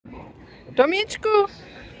Tomichku.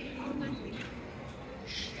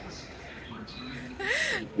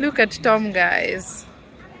 Look at Tom, guys.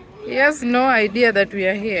 He has no idea that we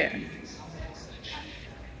are here.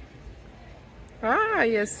 Ah,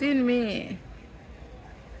 he has seen me.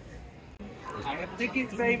 I have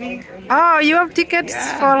tickets, baby. Oh, you have tickets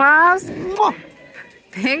for us?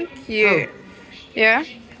 Thank you. Oh. Yeah?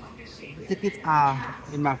 Tickets are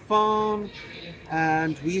in my phone,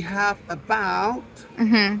 and we have about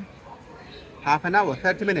half an hour,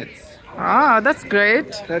 30 minutes. Oh, that's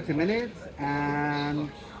great. 30 minutes, and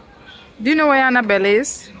Do you know where Annabelle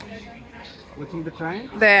is? watching the train.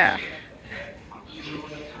 There.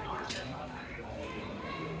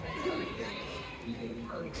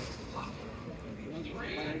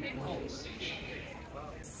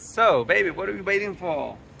 So, baby, what are we waiting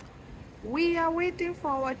for? We are waiting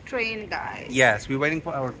for our train, guys. Yes, we're waiting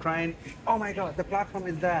for our train. Oh my God, the platform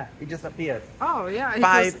is there. It just appeared. Oh, yeah.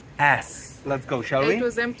 5S. Let's go, shall we? It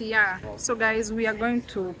was empty, yeah. So, guys, we are going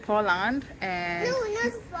to Poland and... No,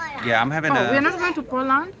 not Poland. Yeah, I'm having we're not going to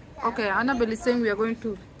Poland? Okay, Annabelle is saying we are going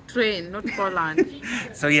to train, not Poland.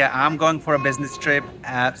 So yeah, I'm going for a business trip.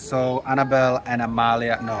 So Annabelle and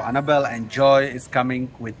Annabelle and Joy is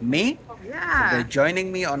coming with me. Yeah. So they're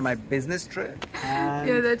joining me on my business trip. And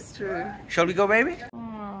Yeah, that's true. shall we go, baby?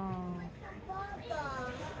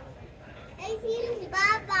 I see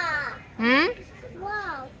Baba.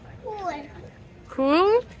 Wow, cool.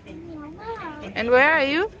 Cool? Wow. And where are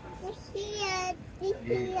you? Here, this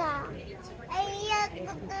here.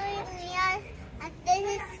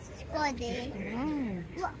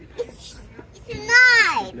 This is good. It's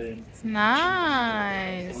nice. It's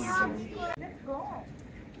nice. Let's go.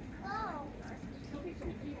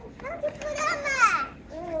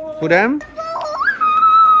 Who them?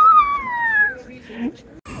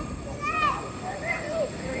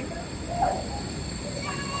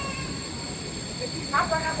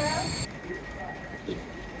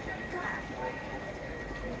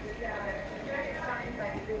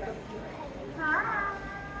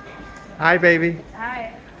 Hi, baby.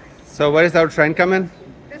 Hi. So where is our train coming?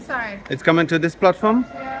 This side. It's coming to this platform?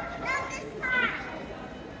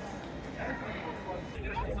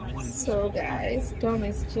 So guys, Tom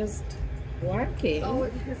is just working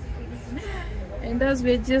and as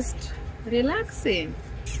we're just relaxing.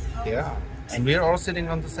 Yeah. And we're all sitting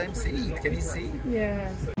on the same seat. Can you see?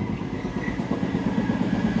 Yeah.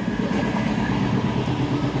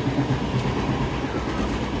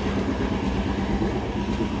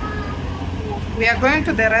 We are going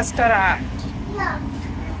to the restaurant.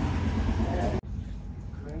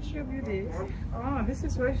 Oh, this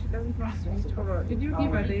is why she doesn't want sweet color. Did you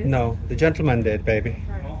give her this? No, the gentleman did, baby.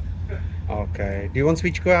 Okay. Do you want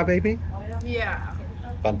sweet chocolate, baby? Yeah.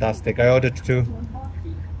 Fantastic. I ordered two.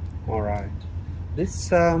 All right. This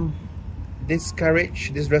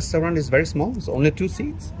carriage, this restaurant is very small. It's only 2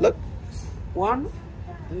 seats. Look, 1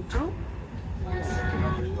 and 2.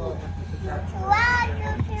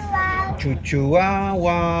 Choo choo wah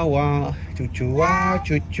wah wah. Choo choo wah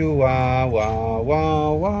wah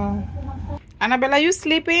wah wah. Annabelle, are you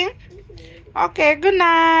sleeping? Okay, good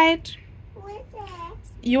night.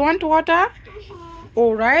 You want water?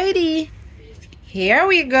 Alrighty. Here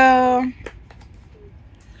we go.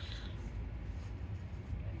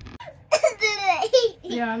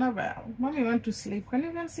 Yeah, Annabelle. Mommy want to sleep. Can you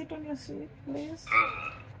even sit on your seat, please?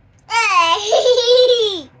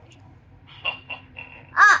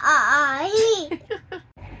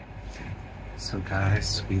 So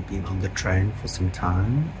guys, we've been on the train for some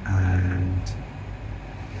time and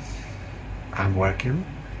I'm working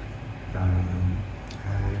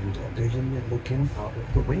and occasionally looking out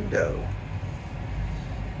of the window.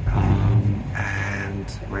 And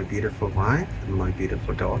my beautiful wife and my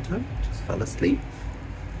beautiful daughter just fell asleep.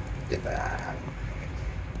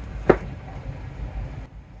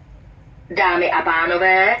 Dámy a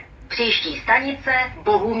pánové, příští stanice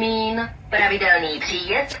Bohumín, pravidelný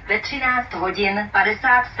příjezd ve 13 hodin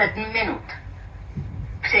 57 minut.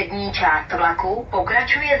 Přední část vlaku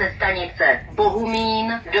pokračuje ze stanice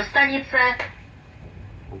Bohumín do stanice...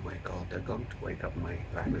 Oh my God, they're going to wake up my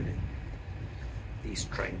family. These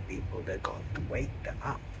train people, they're going to wake them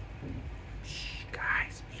up. Shh,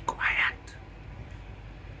 guys, be quiet.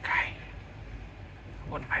 Okay? I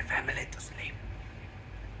want my family to sleep.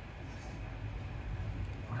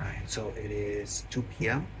 Alright, so it is 2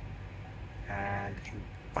 p.m. and in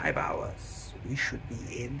 5 hours we should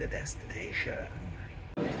be in the destination.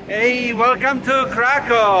 Hey, welcome to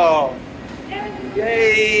Krakow!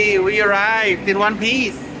 Yay, we arrived in one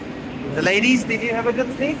piece. The ladies, did you have a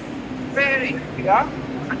good sleep? Very. Yeah?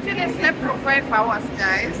 Actually, I slept for 5 hours,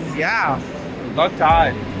 guys. Yeah, got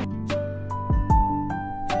tired.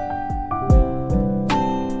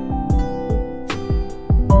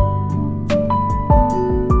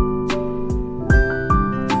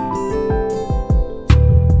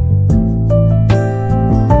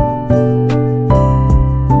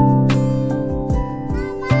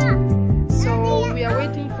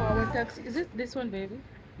 this one, baby?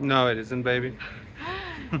 No, it isn't, baby.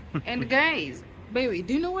 And guys, baby,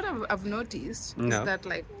 do you know what I've noticed? No. Is that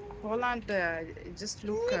like Holland just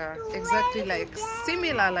look exactly like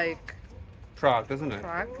similar like Prague, doesn't it?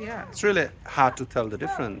 Prague, yeah. It's really hard to tell the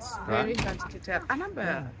difference, Very right? hard to tell.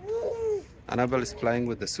 Annabelle. Annabelle is playing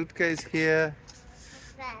with the suitcase here.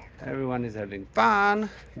 Everyone is having fun.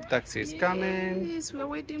 The taxi is coming. Yes, we're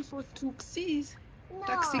waiting for taxis.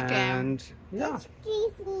 Taxi cam. And yeah.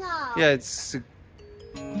 Please no. Yeah, it's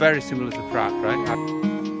very similar to Prague, right?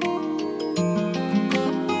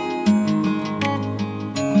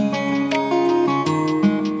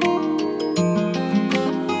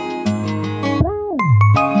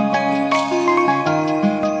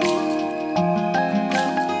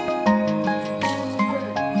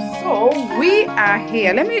 We are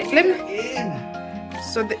here. Let me.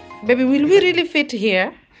 So, baby, will we really fit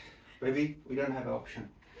here? Baby, we don't have an option.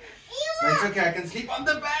 But it's okay, I can sleep on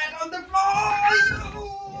the bed, on the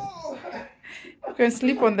floor. You can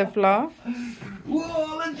sleep on the floor.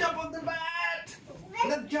 Whoa, let's jump on the bed.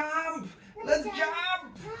 Let's jump. Let's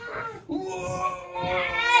jump. Whoa.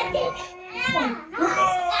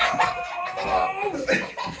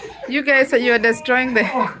 You guys, you're destroying the.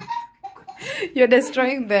 You're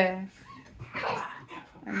destroying the.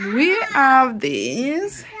 And we have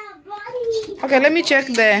these. Okay, let me check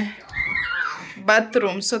the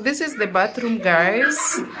bathroom. So this is the bathroom, guys.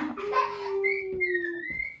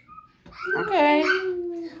 Okay.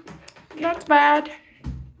 Not bad.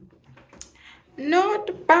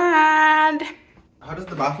 Not bad. How does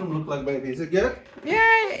the bathroom look like, baby? Is it good?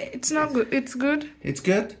 Yeah, it's not good. It's good. It's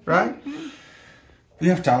good, right? We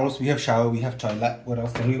have towels, we have shower, we have toilet. What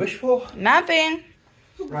else can we wish for? Nothing.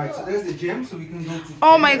 Right, so there's the gym, so we can go to...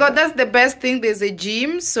 Oh my god, that's the best thing. There's a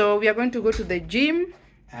gym, so we are going to go to the gym.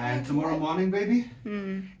 And tomorrow morning, baby,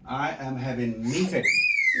 I am having meeting.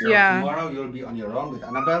 So Yeah. tomorrow you'll be on your own with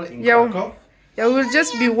Annabelle in Yeah. Krakow. Yeah, we'll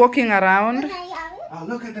just be walking around. Oh,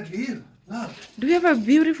 look at that view. Look. Do we have a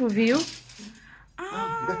beautiful view?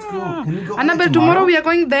 Let's go. Can we go Annabelle, there tomorrow we are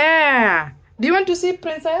going there. Do you want to see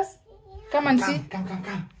Princess? Come and see. Come.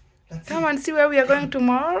 Let's Come and see where we are going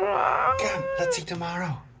tomorrow. Come, let's see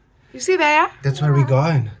tomorrow. You see there? That's where we're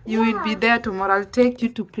going. You will be there tomorrow. I'll take you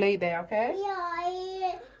to play there, okay?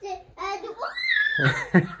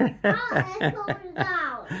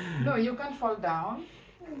 No, you can't fall down.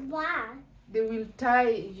 Why? They will tie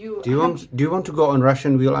you. Do you want to go on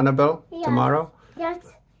Russian wheel, Annabelle, tomorrow? Yes.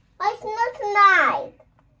 It's not night.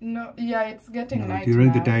 No, yeah, it's getting night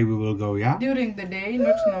During the now. day we will go, yeah? During the day,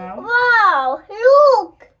 not now. Wow,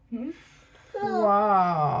 look.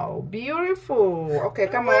 Wow, beautiful. Okay,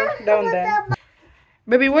 come on, down there.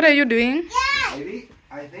 Baby, what are you doing? Baby,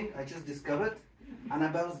 I think I just discovered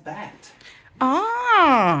Annabelle's bed.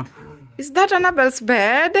 Ah, is that Annabelle's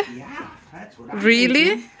bed? Yeah, that's what I'm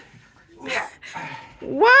Really? thinking.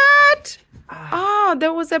 What? Oh,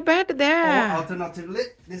 there was a bed Or there. alternatively,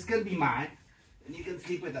 this can be mine. And you can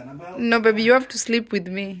sleep with Annabelle. No, baby, you have to sleep with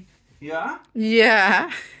me. Yeah?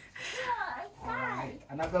 Yeah. Alright,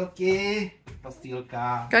 Annabelle ke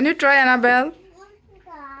postýlka. Can you try, Annabelle?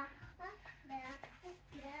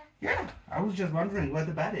 Yeah, I was just wondering where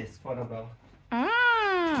the bed is for Annabelle.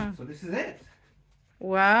 Ah, So this is it.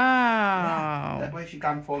 wow. That way she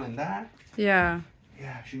can't fall in that. Yeah,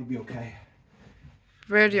 Yeah, she'll be okay.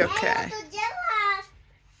 very okay.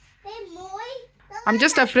 I'm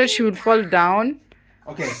just afraid she would fall down.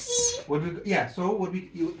 Okay. Do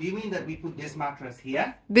you mean that we put this mattress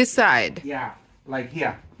here? This side. Yeah, like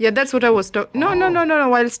here. Yeah, that's what I was talking. No,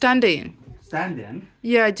 while standing. Standing.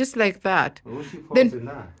 Yeah, just like that. What if she falls Then- in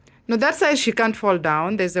that? No, that side she can't fall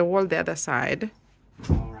down. There's a wall the other side.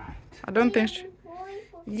 Alright. I don't think she...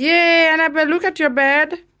 Yeah, Annabelle, look at your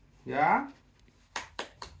bed. Yeah?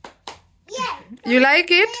 You like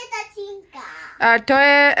it? To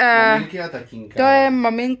je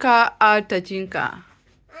maminka a tatínka.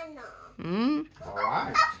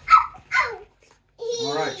 Alright.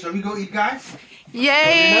 Alright, shall we go eat, guys?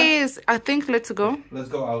 Yes, I think let's go. Let's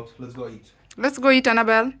go out. Let's go eat. Let's go eat,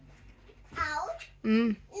 Annabelle. Out?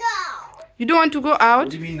 Mm. No. You don't want to go What out?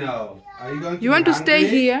 do you mean no? Are you going to You be want to stay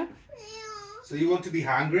hungry? here? So you want to be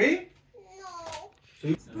hungry?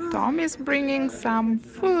 No. Tom is bringing some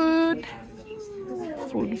food.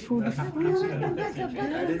 Food.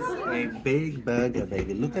 That is a big burger,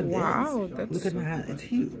 baby. Look at Wow, this. that's Look at my hand. It's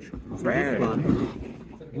huge. very This one.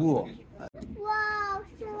 Whoa. Wow,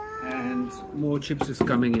 slime. And more chips is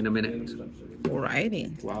coming in a minute.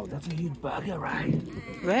 alrighty. Wow, that's a huge burger, right?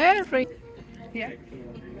 Very. Yeah.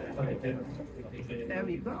 There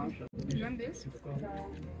we go. You want this?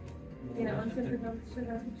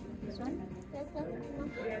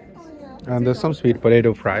 And there's some sweet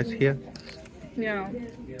potato fries here. Yeah.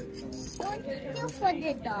 What is for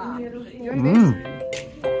the dog? You want this?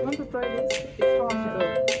 You want to try this? It's hot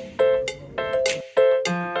though.